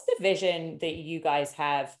 What's the vision that you guys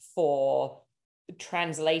have for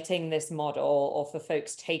translating this model, or for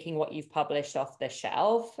folks taking what you've published off the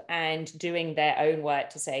shelf and doing their own work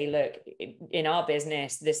to say, look, in our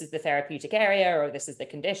business, this is the therapeutic area, or this is the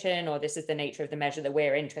condition, or this is the nature of the measure that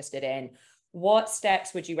we're interested in? What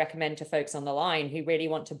steps would you recommend to folks on the line who really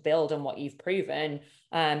want to build on what you've proven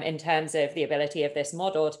in terms of the ability of this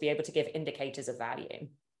model to be able to give indicators of value?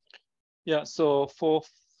 Yeah, so for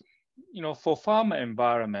pharma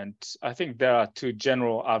environment, I think there are two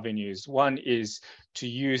general avenues. One is to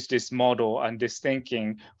use this model and this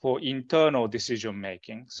thinking for internal decision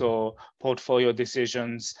making. So portfolio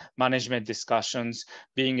decisions, management discussions,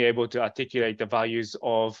 being able to articulate the values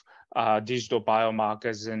of digital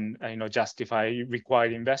biomarkers and justify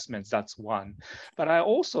required investments. That's one. But I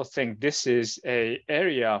also think this is an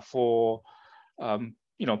area for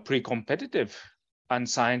pre-competitive and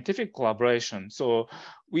scientific collaboration. So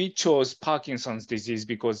we chose Parkinson's disease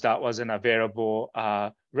because that was an available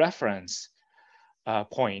reference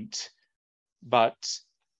point. But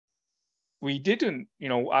we didn't,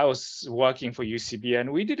 I was working for UCB,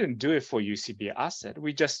 and we didn't do it for UCB asset.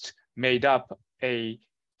 We just made up a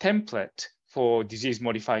template for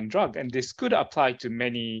disease-modifying drug. And this could apply to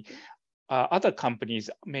many other companies,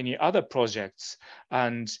 many other projects.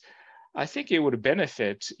 And I think it would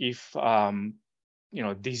benefit if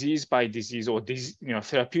disease by disease, or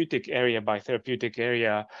therapeutic area by therapeutic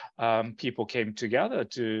area, people came together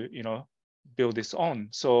to build this on.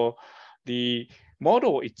 So the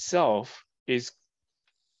model itself is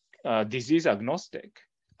disease agnostic,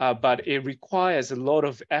 but it requires a lot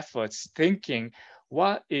of efforts thinking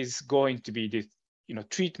what is going to be the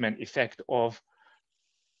treatment effect of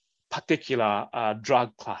particular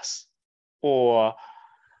drug class, or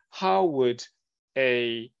how would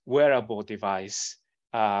a wearable device,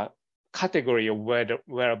 category of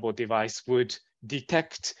wearable device would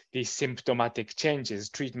detect these symptomatic changes,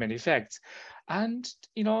 treatment effects. And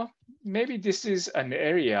maybe this is an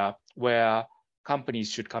area where companies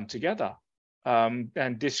should come together, and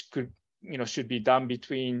this could should be done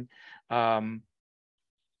between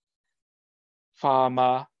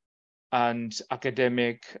pharma and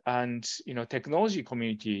academic and technology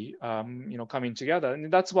community coming together.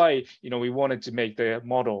 And that's why we wanted to make the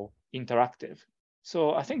model interactive.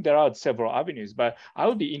 So I think there are several avenues, but I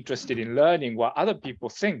would be interested in learning what other people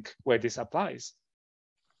think where this applies.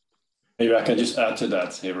 Maybe I can just add to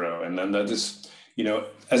that, Hiro, and then that is,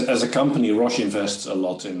 as a company, Roche invests a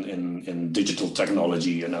lot in digital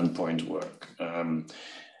technology and endpoint work.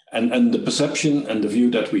 And the perception and the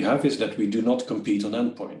view that we have is that we do not compete on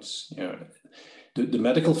endpoints. The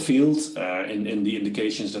medical field, in the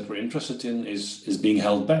indications that we're interested in, is being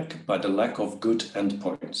held back by the lack of good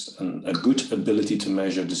endpoints and a good ability to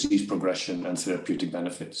measure disease progression and therapeutic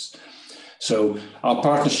benefits. So our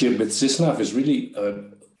partnership with Sysnav is really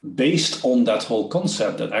based on that whole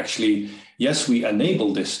concept that actually, yes, we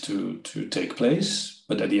enable this to take place,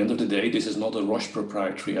 but at the end of the day, this is not a Roche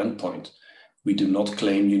proprietary endpoint. We do not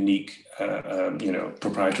claim unique,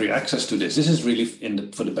 proprietary access to this. This is really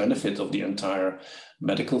for the benefit of the entire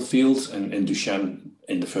medical field and in Duchenne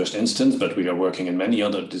in the first instance, but we are working in many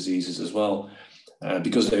other diseases as well,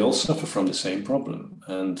 because they all suffer from the same problem.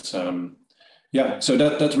 And so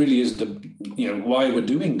that really is why we're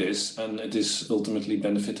doing this, and it is ultimately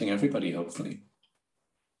benefiting everybody, hopefully.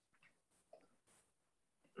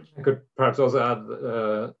 I could perhaps also add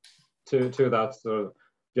to that sort of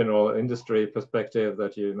general industry perspective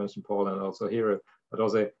that you mentioned, Paul, and also Hiro, but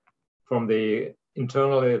also from the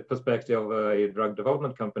internal perspective of a drug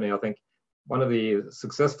development company, I think one of the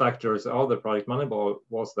success factors of the project Moneyball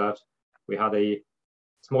was that we had a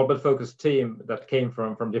small but focused team that came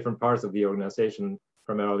from different parts of the organization,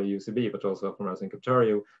 primarily UCB, but also from us in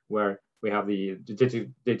Captario, where we have the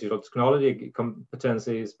digital technology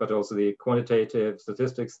competencies, but also the quantitative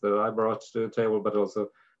statistics that I brought to the table, but also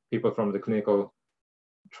people from the clinical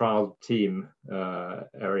trial team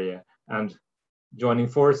area, and joining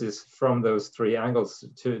forces from those three angles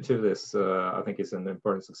to this, I think is an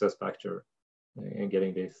important success factor in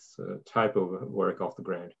getting this type of work off the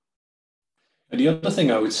ground. And the other thing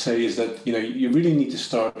I would say is that you really need to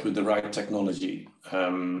start with the right technology,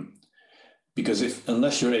 because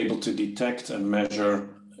unless you're able to detect and measure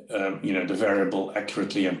the variable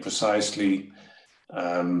accurately and precisely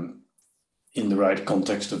in the right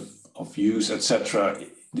context of use, etc.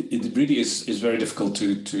 It really is very difficult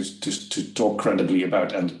to talk credibly about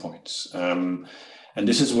endpoints. And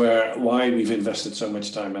this is why we've invested so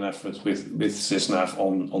much time and effort with SysNav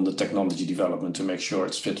on the technology development to make sure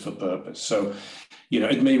it's fit for purpose. So,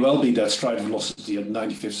 it may well be that stride velocity at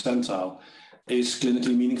 95th centile is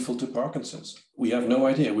clinically meaningful to Parkinson's. We have no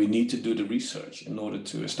idea. We need to do the research in order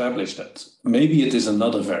to establish that. Maybe it is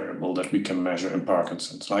another variable that we can measure in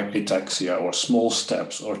Parkinson's, like ataxia or small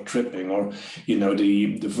steps or tripping or,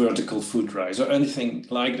 the vertical foot rise or anything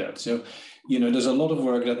like that. So, there's a lot of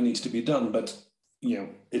work that needs to be done, but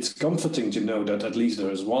it's comforting to know that at least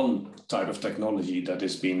there is one type of technology that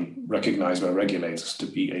is being recognized by regulators to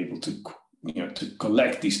be able to, to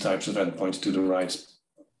collect these types of endpoints to the right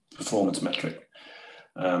performance metric.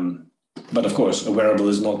 But of course, a wearable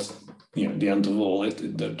is not, the end of all.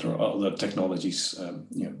 There are other technologies,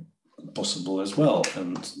 possible as well,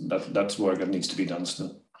 and that's work that needs to be done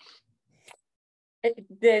still.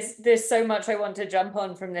 There's so much I want to jump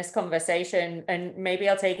on from this conversation, and maybe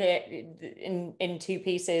I'll take it in two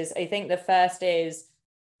pieces. I think the first is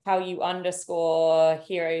how you underscore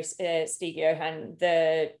Hiro, Stig, Johan,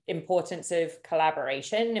 the importance of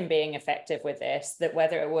collaboration and being effective with this, that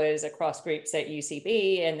whether it was across groups at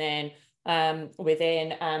UCB and then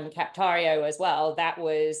within Captario as well, that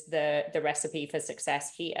was the recipe for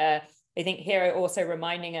success here. I think Hiro also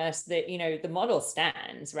reminding us that, the model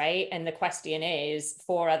stands, right? And the question is,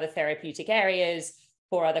 for other therapeutic areas,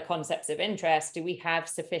 for other concepts of interest, do we have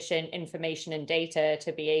sufficient information and data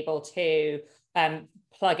to be able to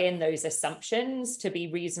plug in those assumptions to be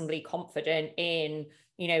reasonably confident in,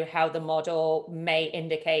 how the model may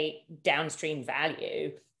indicate downstream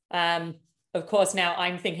value? Of course, now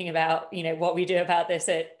I'm thinking about, what we do about this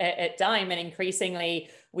at Dime, and increasingly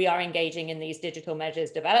we are engaging in these digital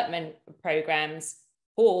measures development programs,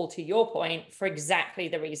 all to your point, for exactly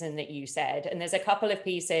the reason that you said. And there's a couple of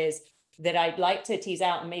pieces that I'd like to tease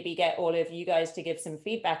out and maybe get all of you guys to give some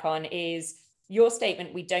feedback on is your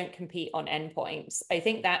statement, we don't compete on endpoints. I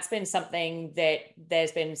think that's been something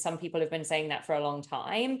that some people have been saying that for a long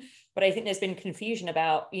time, but I think there's been confusion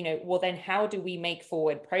about, well, then how do we make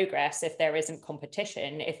forward progress if there isn't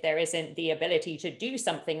competition, if there isn't the ability to do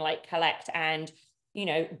something like collect and,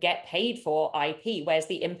 get paid for IP? Where's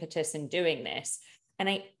the impetus in doing this? And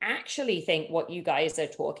I actually think what you guys are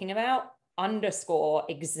talking about underscore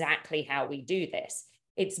exactly how we do this.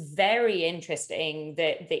 It's very interesting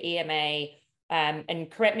that the EMA, and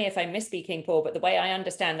correct me if I'm misspeaking, Paul, but the way I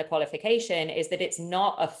understand the qualification is that it's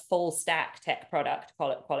not a full stack tech product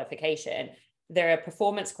qualification. There are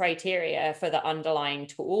performance criteria for the underlying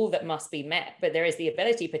tool that must be met, but there is the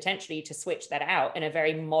ability potentially to switch that out in a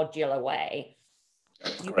very modular way.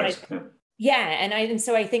 Yeah, and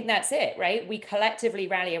so I think that's it, right? We collectively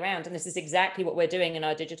rally around, and this is exactly what we're doing in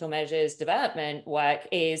our digital measures development work,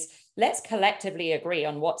 is let's collectively agree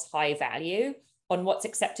on what's high value, on what's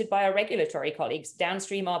accepted by our regulatory colleagues,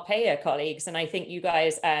 downstream our payer colleagues. And I think you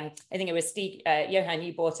guys, I think it was Stig, Johan,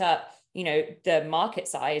 you brought up, the market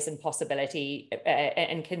size and possibility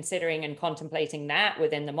and considering and contemplating that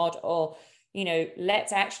within the model.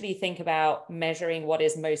 Let's actually think about measuring what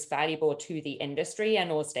is most valuable to the industry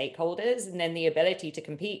and all stakeholders. And then the ability to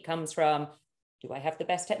compete comes from, do I have the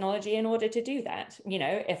best technology in order to do that?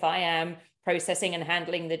 If I am processing and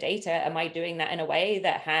handling the data, am I doing that in a way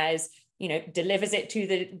that has, delivers it to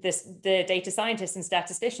the data scientists and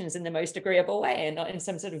statisticians in the most agreeable way and not in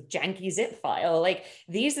some sort of janky zip file? Like,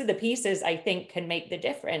 these are the pieces I think can make the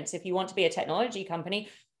difference. If you want to be a technology company,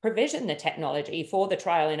 provision the technology for the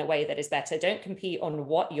trial in a way that is better. Don't compete on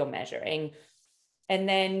what you're measuring. And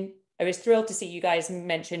then I was thrilled to see you guys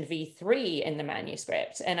mention V3 in the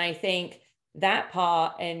manuscript. And I think that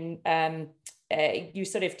part, and you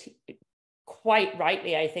sort of quite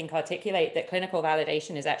rightly, I think, articulate that clinical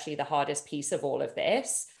validation is actually the hardest piece of all of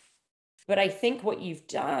this. But I think what you've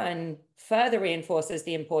done further reinforces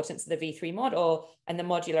the importance of the V3 model and the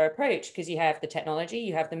modular approach, because you have the technology,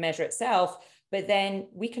 you have the measure itself, but then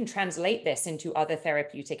we can translate this into other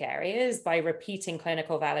therapeutic areas by repeating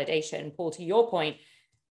clinical validation. Paul, to your point,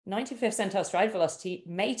 95th centile stride velocity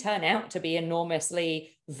may turn out to be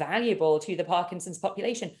enormously valuable to the Parkinson's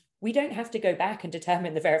population. We don't have to go back and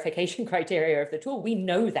determine the verification criteria of the tool. We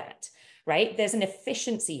know that, right? There's an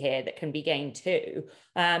efficiency here that can be gained too.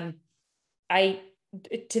 To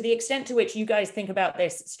the extent to which you guys think about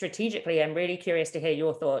this strategically, I'm really curious to hear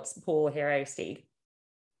your thoughts, Paul, Hiro, Stig.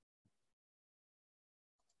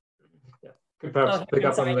 Yeah, could perhaps pick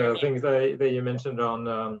up on the things that you mentioned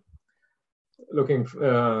on looking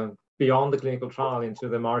beyond the clinical trial into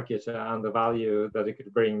the market and the value that it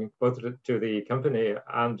could bring both to the company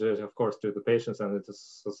and of course to the patients and to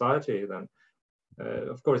society, then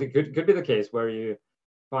of course it could be the case where you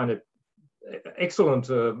find an excellent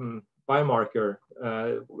biomarker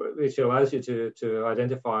which allows you to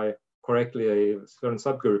identify correctly a certain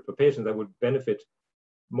subgroup of patients that would benefit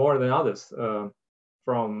more than others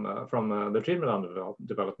from the treatment under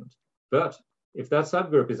development. But if that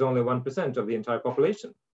subgroup is only 1% of the entire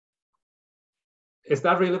population, is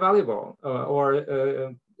that really valuable? Or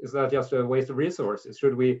is that just a waste of resources?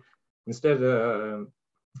 Should we instead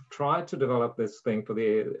try to develop this thing for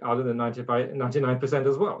the other than 99%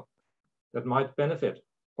 as well that might benefit,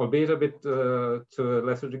 albeit a bit to a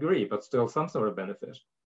lesser degree, but still some sort of benefit?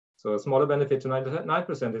 So a smaller benefit to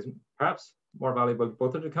 99% is perhaps more valuable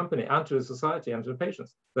both to the company and to the society and to the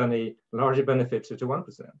patients than a larger benefit to 1%.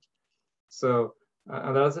 So,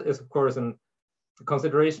 and that is of course a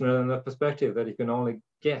consideration and a perspective that you can only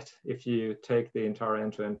get if you take the entire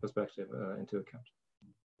end-to-end perspective into account.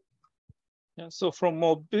 Yeah, so from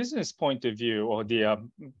a business point of view, or the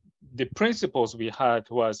principles we had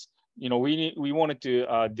was, we wanted to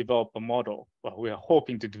develop a model. Well, we are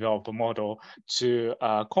hoping to develop a model to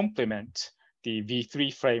complement the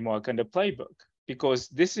V3 framework and the playbook, because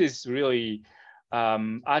this is really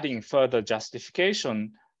adding further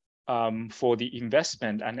justification for the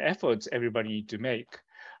investment and efforts everybody need to make.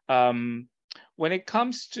 When it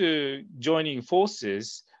comes to joining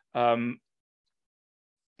forces, probably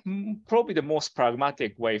the most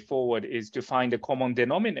pragmatic way forward is to find the common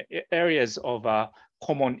areas of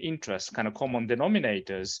common interest, kind of common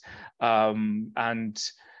denominators, and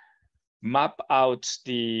map out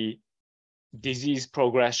the disease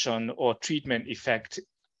progression or treatment effect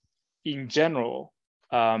in general,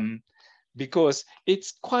 because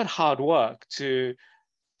it's quite hard work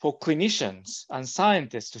for clinicians and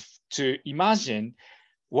scientists to imagine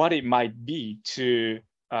what it might be to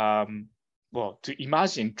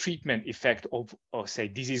imagine treatment effect of, or say,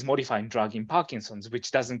 disease-modifying drug in Parkinson's,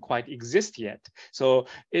 which doesn't quite exist yet. So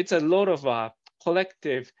it's a lot of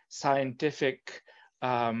collective scientific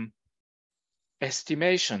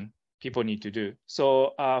estimation people need to do.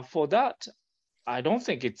 So for that, I don't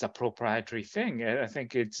think it's a proprietary thing. I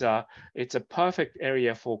think it's a perfect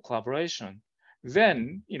area for collaboration.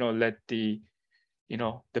 Then, let the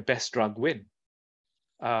best drug win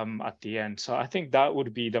at the end. So I think that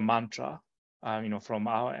would be the mantra, from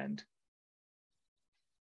our end.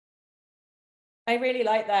 I really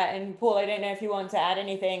like that. And Paul, I don't know if you want to add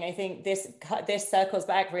anything. I think this circles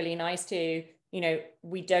back really nice to,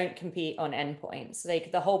 we don't compete on endpoints.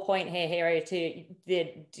 Like the whole point here, Hiro, to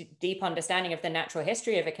the deep understanding of the natural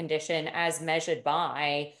history of a condition as measured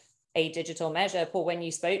by a digital measure. Paul, when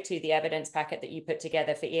you spoke to the evidence packet that you put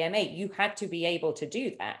together for EMA, you had to be able to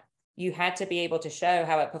do that. You had to be able to show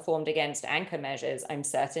how it performed against anchor measures. I'm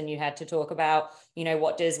certain you had to talk about,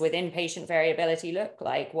 what does within patient variability look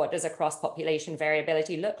like? What does across population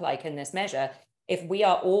variability look like in this measure? If we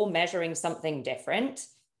are all measuring something different,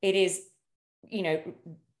 it is,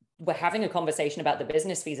 we're having a conversation about the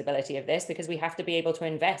business feasibility of this, because we have to be able to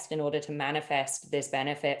invest in order to manifest this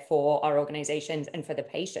benefit for our organizations and for the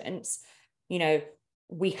patients.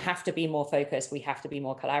 We have to be more focused. We have to be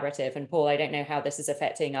more collaborative. And Paul, I don't know how this is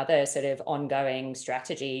affecting other sort of ongoing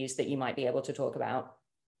strategies that you might be able to talk about.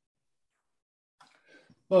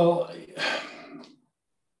 Well,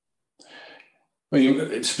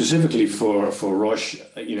 specifically for Roche,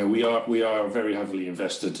 we are very heavily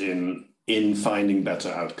invested in finding better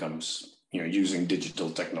outcomes, using digital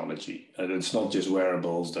technology. And it's not just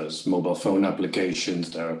wearables, there's mobile phone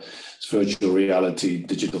applications, there's virtual reality,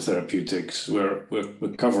 digital therapeutics. We're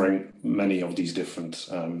covering many of these different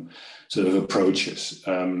sort of approaches.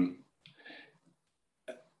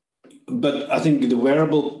 But I think the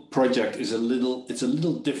wearable project is a little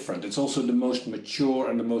different. It's also the most mature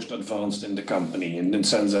and the most advanced in the company, in the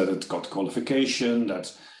sense that it's got qualification,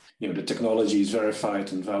 that the technology is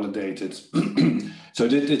verified and validated. So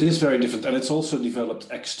it is very different. And it's also developed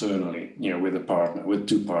externally, with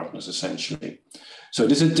two partners, essentially. So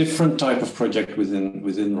this is a different type of project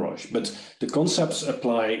within Roche. But the concepts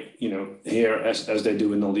apply, here as they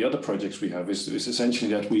do in all the other projects we have, is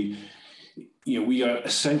essentially that we are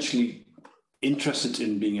essentially interested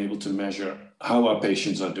in being able to measure how our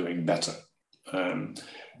patients are doing better. And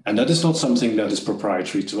that is not something that is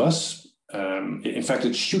proprietary to us. In fact,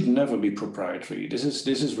 it should never be proprietary. This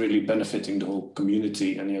is really benefiting the whole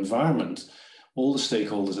community and the environment, all the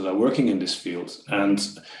stakeholders that are working in this field. And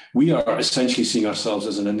we are essentially seeing ourselves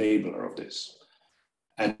as an enabler of this.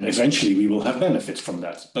 And eventually we will have benefits from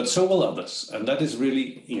that, but so will others. And that is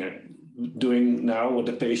really, doing now what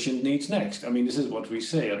the patient needs next. I mean, this is what we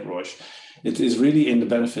say at Roche. It is really in the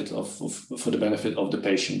benefit for the benefit of the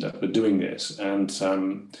patient that we're doing this. And,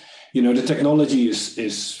 you know, the technology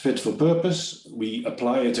is fit for purpose. We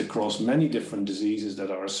apply it across many different diseases that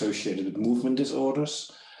are associated with movement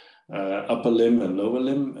disorders, upper limb and lower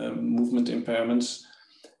limb movement impairments.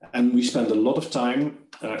 And we spend a lot of time,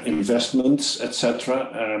 investments,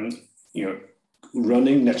 etc., you know,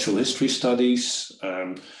 running natural history studies,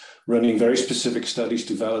 running very specific studies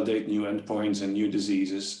to validate new endpoints and new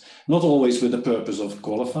diseases, not always with the purpose of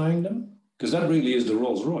qualifying them, because that really is the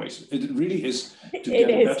Rolls Royce. It really is to get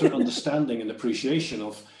a better understanding and appreciation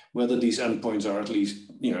of whether these endpoints are at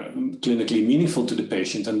least, you know, clinically meaningful to the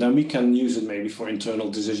patient, and then we can use it maybe for internal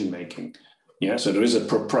decision making. Yeah, so there is a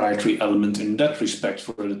proprietary element in that respect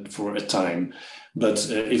for a time, but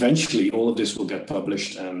eventually all of this will get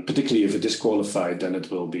published, and particularly if it is qualified, then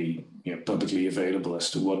it will be, you know, publicly available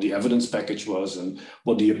as to what the evidence package was and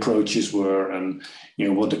what the approaches were, and, you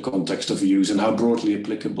know, what the context of use and how broadly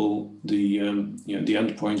applicable the you know, the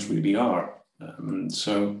endpoints really are.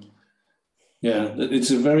 So yeah,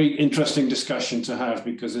 it's a very interesting discussion to have,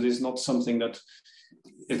 because it is not something that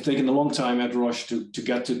it's taken a long time at Roche to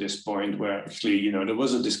get to this point where actually, you know, there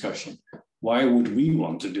was a discussion. Why would we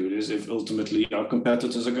want to do this if ultimately our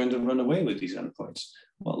competitors are going to run away with these endpoints?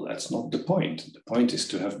 Well, that's not the point. The point is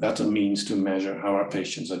to have better means to measure how our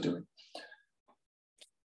patients are doing.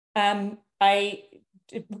 Paul,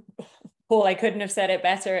 I couldn't have said it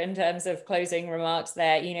better in terms of closing remarks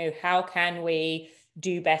there. You know, how can we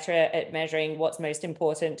do better at measuring what's most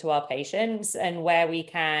important to our patients, and where we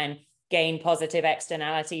can gain positive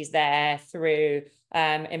externalities there through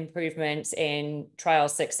improvements in trial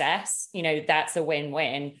success, you know, that's a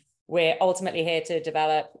win-win. We're ultimately here to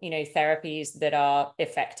develop, you know, therapies that are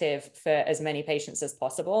effective for as many patients as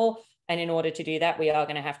possible. And in order to do that, we are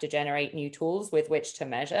going to have to generate new tools with which to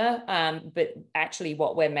measure. But actually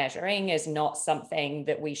what we're measuring is not something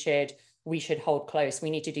that we should hold close. We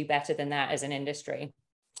need to do better than that as an industry.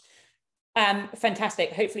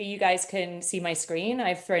 Fantastic. Hopefully you guys can see my screen.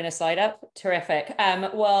 I've thrown a slide up. Terrific.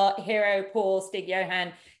 Well, Hiro, Paul, Stig,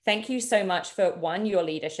 Johan, thank you so much for your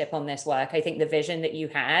leadership on this work. I think the vision that you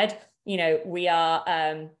had, you know, we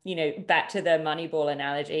are, you know, back to the Moneyball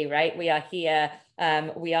analogy, right? We are here.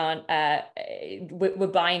 We aren't, we're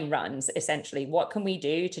buying runs, essentially. What can we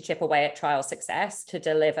do to chip away at trial success to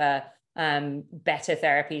deliver better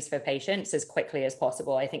therapies for patients as quickly as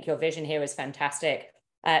possible? I think your vision here is fantastic.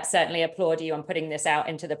 Certainly applaud you on putting this out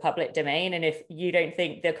into the public domain. And if you don't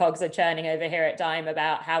think the cogs are churning over here at Dime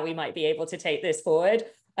about how we might be able to take this forward,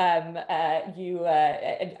 I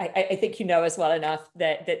think you know us well enough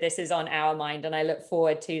that this is on our mind, and I look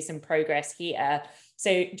forward to some progress here.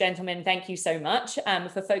 So gentlemen, thank you so much.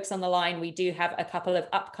 For folks on the line, we do have a couple of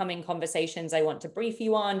upcoming conversations I want to brief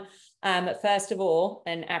you on. First of all,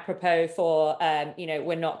 and apropos for, you know,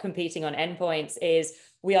 we're not competing on endpoints, is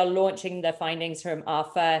we are launching the findings from our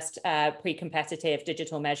first pre-competitive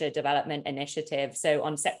digital measure development initiative. So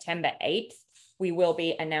on September 8th, we will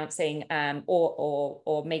be announcing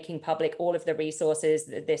or making public all of the resources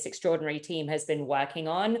that this extraordinary team has been working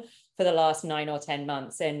on for the last 9 or 10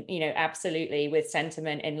 months. And, you know, absolutely with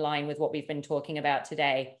sentiment in line with what we've been talking about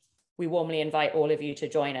today, we warmly invite all of you to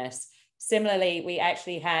join us. Similarly, we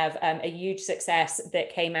actually have a huge success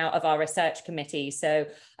that came out of our research committee. So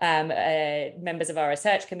members of our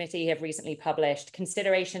research committee have recently published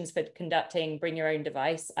considerations for conducting bring your own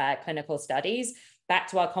device clinical studies. Back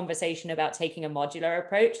to our conversation about taking a modular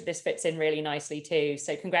approach, this fits in really nicely too.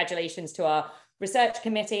 So congratulations to our research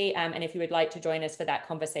committee. And if you would like to join us for that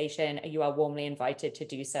conversation, you are warmly invited to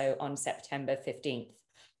do so on September 15th.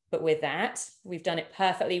 But with that, we've done it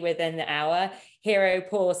perfectly within the hour. Hiro,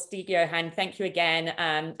 Paul, Stig, Johan, thank you again.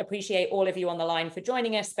 Appreciate all of you on the line for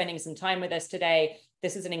joining us, spending some time with us today.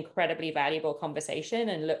 This is an incredibly valuable conversation,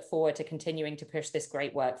 and look forward to continuing to push this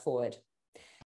great work forward.